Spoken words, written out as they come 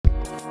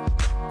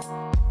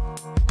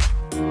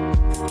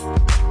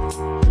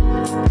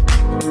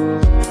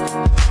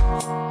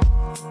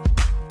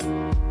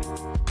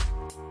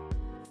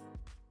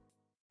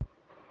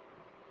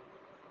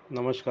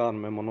नमस्कार,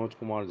 मैं मनोज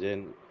कुमार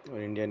जैन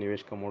और इंडिया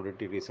निवेश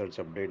कमोडिटी रिसर्च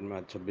अपडेट में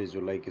आज 26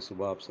 जुलाई की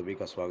सुबह आप सभी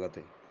का स्वागत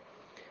है।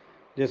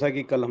 जैसा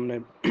कि कल हमने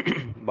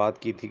बात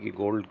की थी कि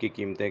गोल्ड की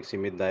कीमतें एक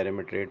सीमित दायरे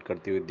में ट्रेड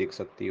करती हुई दिख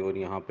सकती है और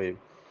यहाँ पे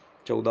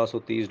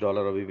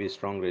 $1430 अभी भी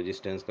स्ट्रॉन्ग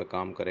रेजिस्टेंस का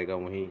काम करेगा।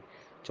 वहीं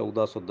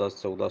 1410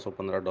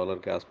 $1415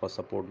 के आसपास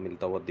सपोर्ट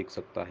मिलता हुआ दिख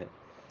सकता है।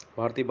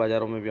 भारतीय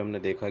बाज़ारों में भी हमने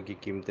देखा कि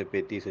कीमतें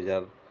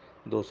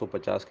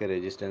 35,250 के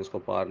रेजिस्टेंस को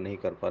पार नहीं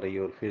कर पा रही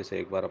और फिर से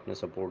एक बार अपने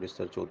सपोर्ट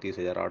स्तर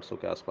 34,800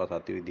 के आसपास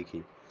आती हुई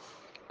दिखी।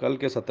 कल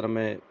के सत्र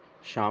में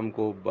शाम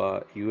को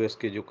यूएस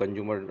के जो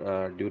कंज्यूमर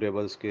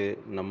ड्यूरेबल्स के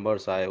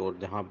नंबर्स आए और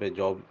जहां पे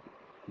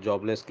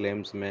जॉबलेस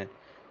क्लेम्स में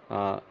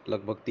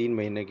लगभग 3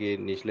 महीने के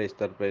निचले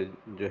स्तर पर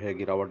जो है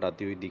गिरावट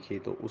आती हुई दिखी,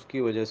 तो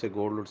उसकी वजह से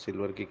गोल्ड और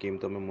सिल्वर की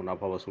कीमतों में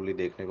मुनाफा वसूली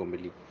देखने को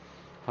मिली।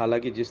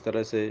 हालांकि जिस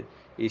तरह से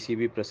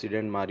ईसीबी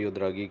प्रेसिडेंट मारियो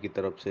द्रागी की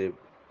तरफ से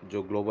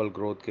जो ग्लोबल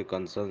ग्रोथ के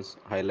कंसर्न्स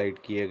हाईलाइट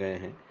किए गए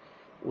हैं,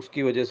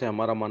 उसकी वजह से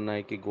हमारा मानना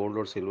है कि गोल्ड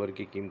और सिल्वर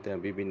की कीमतें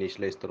अभी भी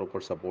निचले स्तरों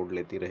पर सपोर्ट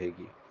लेती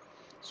रहेगी।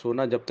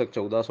 सोना जब तक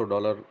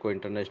 $1400 को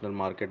इंटरनेशनल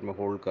मार्केट में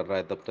होल्ड कर रहा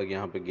है, तब तक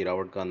यहाँ पे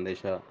गिरावट का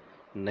अंदेशा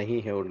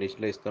नहीं है और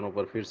निचले स्तरों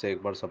पर फिर से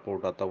एक बार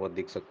सपोर्ट आता हुआ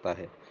दिख सकता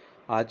है।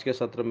 आज के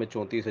सत्र में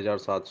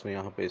 34,700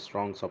 यहाँ पे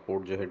स्ट्रॉन्ग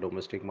सपोर्ट जो है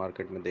डोमेस्टिक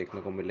मार्केट में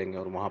देखने को मिलेंगे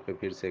और वहाँ पे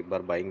फिर से एक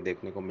बार बाइंग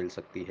देखने को मिल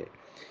सकती है।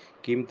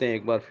 कीमतें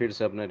एक बार फिर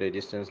से अपने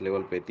रेजिस्टेंस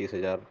लेवल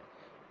 35,000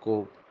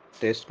 को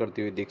टेस्ट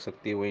करती हुई दिख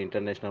सकती है। वहीं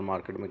इंटरनेशनल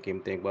मार्केट में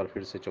कीमतें एक बार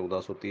फिर से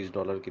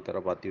 $1430 की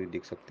तरफ आती हुई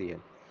दिख सकती है।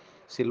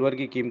 सिल्वर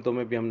की कीमतों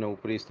में भी हमने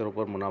ऊपरी स्तरों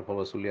पर मुनाफा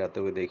वसूली आते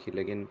हुए देखी,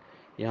 लेकिन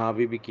यहाँ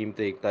अभी भी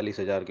कीमतें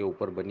 41,000 के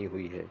ऊपर बनी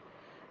हुई है।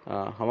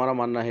 हमारा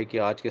मानना है कि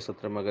आज के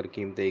सत्र में अगर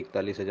कीमतें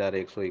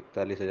 41,100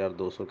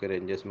 41,200 के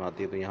रेंजेस में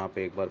आती है, तो यहाँ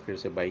पे एक बार फिर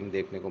से बाइंग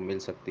देखने को मिल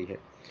सकती है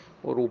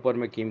और ऊपर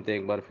में कीमतें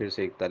एक बार फिर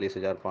से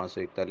 41,500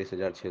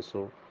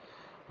 41,600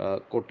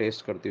 को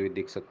टेस्ट करती हुई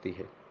दिख सकती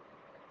है।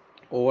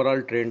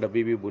 ओवरऑल ट्रेंड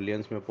अभी भी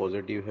बुलियंस में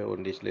पॉजिटिव है और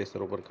निचले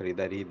स्तरों पर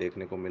खरीदारी ही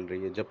देखने को मिल रही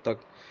है। जब तक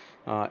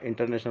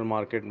इंटरनेशनल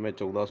मार्केट में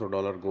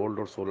 $1400 गोल्ड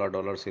और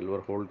 $16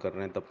 सिल्वर होल्ड कर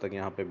रहे हैं, तब तक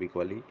यहाँ पे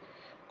बिकवाली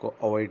को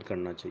अवॉइड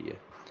करना चाहिए।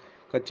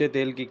 कच्चे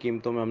तेल की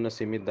कीमतों में हमने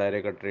सीमित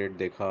दायरे का ट्रेड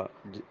देखा।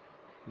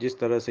 जिस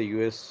तरह से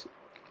यूएस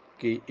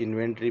की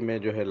इन्वेंट्री में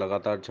जो है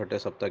लगातार छठे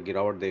सप्ताह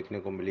गिरावट देखने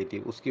को मिली थी,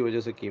 उसकी वजह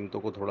से कीमतों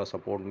को थोड़ा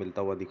सपोर्ट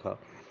मिलता हुआ दिखा।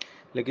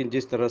 लेकिन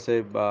जिस तरह से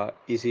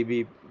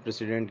ईसीबी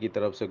प्रेसिडेंट की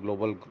तरफ से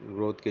ग्लोबल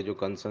ग्रोथ के जो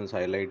कंसर्न्स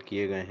हाईलाइट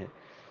किए गए हैं,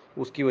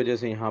 उसकी वजह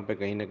से यहाँ पे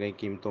कहीं ना कहीं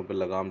कीमतों पे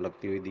लगाम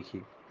लगती हुई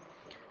दिखी।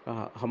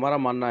 हमारा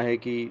मानना है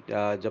कि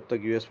जब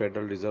तक यूएस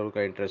फेडरल रिजर्व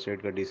का इंटरेस्ट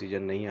रेट का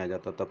डिसीजन नहीं आ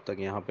जाता, तब तक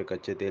यहाँ पे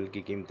कच्चे तेल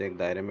की कीमतें एक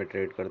दायरे में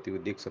ट्रेड करती हुई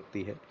दिख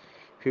सकती है।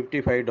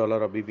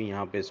 $55 अभी भी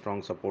यहाँ पे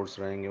स्ट्रॉन्ग सपोर्ट्स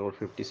रहेंगे और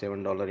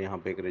 $57 यहाँ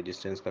पे एक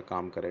रेजिस्टेंस का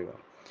काम करेगा।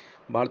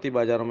 भारतीय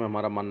बाजारों में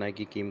हमारा मानना है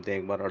कि कीमतें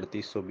एक बार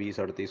 3820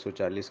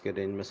 3840 के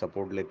रेंज में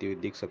सपोर्ट लेती हुई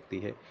दिख सकती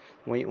है।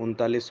 वहीं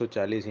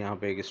 3940 यहाँ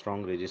पे एक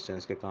स्ट्रॉन्ग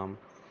रेजिस्टेंस के काम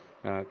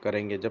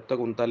करेंगे। जब तक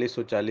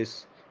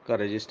 3940 का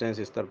रेजिस्टेंस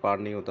स्तर पार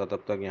नहीं होता,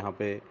 तब तक यहाँ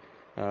पे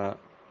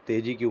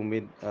तेज़ी की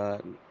उम्मीद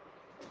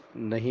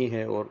नहीं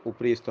है और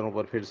ऊपरी स्तरों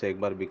पर फिर से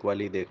एक बार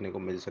बिकवाली देखने को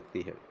मिल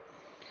सकती है।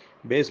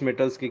 बेस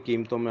मेटल्स की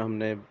कीमतों में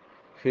हमने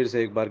फिर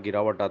से एक बार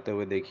गिरावट आते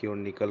हुए देखी और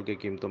निकल की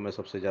कीमतों में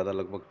सबसे ज़्यादा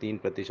लगभग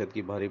 3%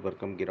 की भारी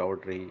भरकम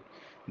गिरावट रही।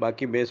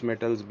 बाकी बेस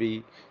मेटल्स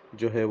भी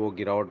जो है वो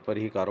गिरावट पर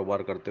ही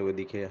कारोबार करते हुए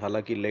दिखे।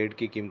 हालांकि लेड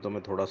की कीमतों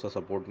में थोड़ा सा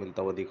सपोर्ट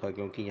मिलता हुआ दिखा,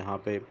 क्योंकि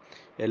यहाँ पे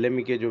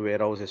एलएमई के जो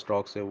वेयर हाउस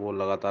स्टॉक्स है वो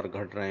लगातार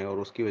घट रहे हैं और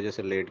उसकी वजह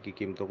से लेड की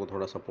कीमतों को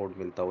थोड़ा सपोर्ट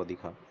मिलता हुआ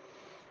दिखा।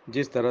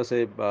 जिस तरह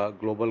से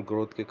ग्लोबल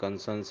ग्रोथ के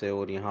कंसर्न्स है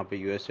और यहाँ पे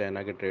यूएस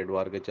चाइना के ट्रेड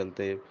वार के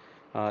चलते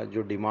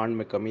जो डिमांड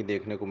में कमी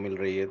देखने को मिल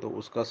रही है, तो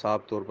उसका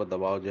साफ तौर पर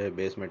दबाव जो है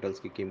बेस मेटल्स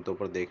की कीमतों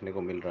पर देखने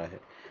को मिल रहा है।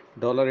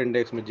 डॉलर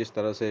इंडेक्स में जिस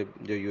तरह से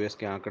जो यूएस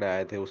के आंकड़े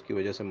आए थे, उसकी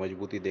वजह से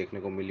मजबूती देखने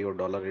को मिली और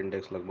डॉलर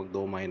इंडेक्स लगभग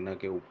 2 महीना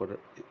के ऊपर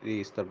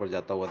स्तर पर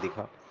जाता हुआ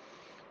दिखा।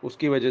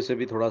 उसकी वजह से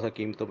भी थोड़ा सा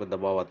कीमतों पर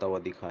दबाव आता हुआ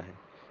दिखा है।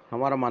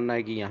 हमारा मानना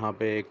है कि यहाँ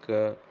पे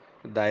एक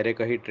दायरे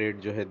का ही ट्रेड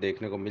जो है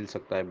देखने को मिल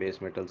सकता है बेस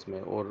मेटल्स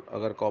में, और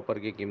अगर कॉपर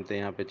की कीमतें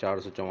यहाँ पे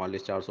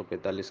 444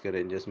 445 के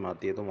रेंजेस में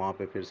आती है, तो वहाँ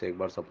पे फिर से एक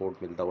बार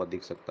सपोर्ट मिलता हुआ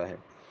दिख सकता है।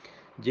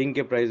 जिंक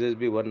के प्राइजेस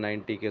भी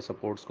 190 के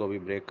सपोर्ट्स को अभी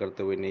ब्रेक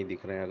करते हुए नहीं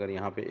दिख रहे हैं। अगर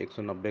यहाँ पे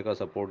 190 का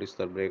सपोर्ट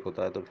स्तर ब्रेक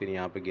होता है, तो फिर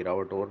यहाँ पे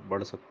गिरावट और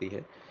बढ़ सकती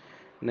है।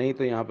 नहीं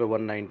तो यहाँ पे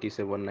 190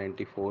 से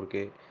 194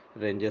 के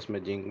रेंजेस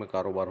में जिंक में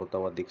कारोबार होता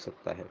हुआ दिख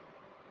सकता है।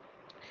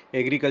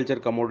 एग्रीकल्चर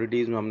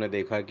कमोडिटीज़ में हमने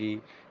देखा कि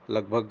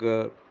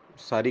लगभग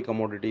सारी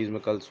कमोडिटीज़ में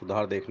कल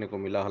सुधार देखने को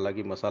मिला।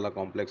 हालांकि मसाला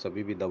कॉम्प्लेक्स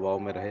अभी भी दबाव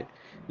में रहे,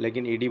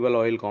 लेकिन एडिबल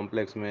ऑयल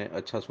कॉम्प्लेक्स में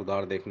अच्छा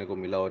सुधार देखने को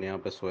मिला और यहाँ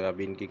पे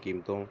सोयाबीन की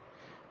कीमतों,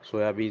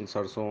 सोयाबीन,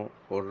 सरसों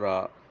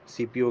और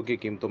सीपीओ की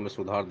कीमतों में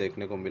सुधार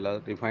देखने को मिला।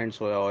 रिफाइंड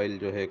सोया ऑयल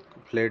जो है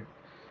फ्लैट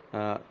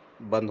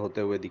बंद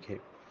होते हुए दिखे।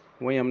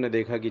 वहीं हमने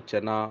देखा कि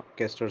चना,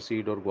 कैस्टर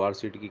सीड और ग्वार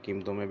सीड की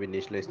कीमतों में भी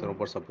निचले स्तरों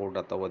पर सपोर्ट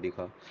आता हुआ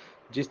दिखा।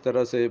 जिस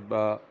तरह से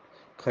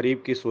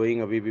खरीफ की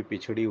सोइंग अभी भी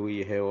पिछड़ी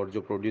हुई है और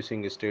जो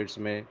प्रोड्यूसिंग स्टेट्स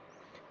में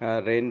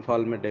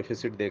रेनफॉल में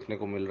डेफिसिट देखने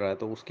को मिल रहा है,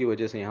 तो उसकी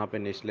वजह से यहाँ पे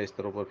निचले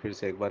स्तरों पर फिर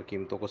से एक बार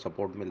कीमतों को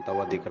सपोर्ट मिलता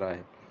हुआ दिख रहा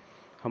है।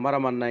 हमारा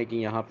मानना है कि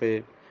यहाँ पे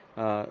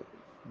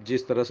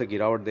जिस तरह से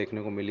गिरावट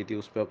देखने को मिली थी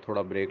उस पे अब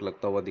थोड़ा ब्रेक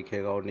लगता हुआ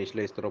दिखेगा और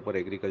निचले स्तरों पर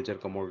एग्रीकल्चर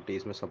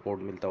कमोडिटीज़ में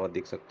सपोर्ट मिलता हुआ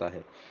दिख सकता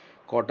है।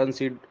 कॉटन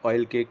सीड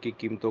ऑयल केक की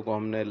कीमतों को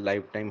हमने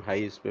लाइफ टाइम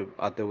हाईज पे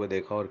आते हुए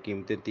देखा और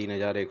कीमतें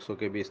 3100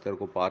 के भी स्तर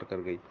को पार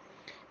कर गई।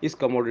 इस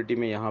कमोडिटी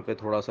में यहाँ पे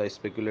थोड़ा सा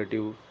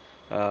स्पेकुलेटिव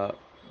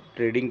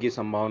ट्रेडिंग की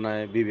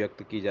संभावनाएं भी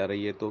व्यक्त की जा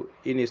रही है, तो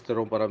इन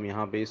स्तरों पर हम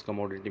यहाँ पे इस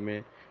कमोडिटी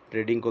में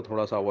ट्रेडिंग को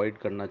थोड़ा सा अवॉइड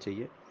करना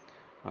चाहिए।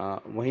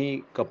 वहीं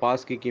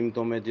कपास की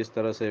कीमतों में जिस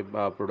तरह से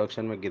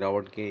प्रोडक्शन में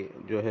गिरावट की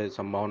जो है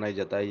संभावनाएं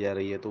जताई जा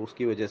रही है, तो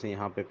उसकी वजह से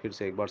यहाँ पे फिर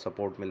से एक बार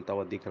सपोर्ट मिलता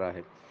हुआ दिख रहा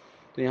है।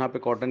 तो यहाँ पे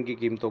कॉटन की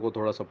कीमतों को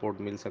थोड़ा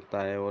सपोर्ट मिल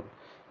सकता है और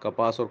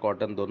कपास और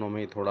कॉटन दोनों में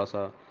ही थोड़ा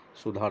सा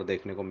सुधार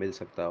देखने को मिल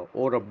सकता है।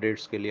 और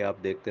अपडेट्स के लिए आप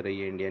देखते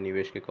रहिए इंडिया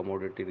निवेश के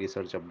commodity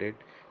research update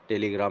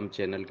Telegram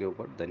channel के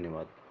ऊपर।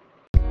 धन्यवाद।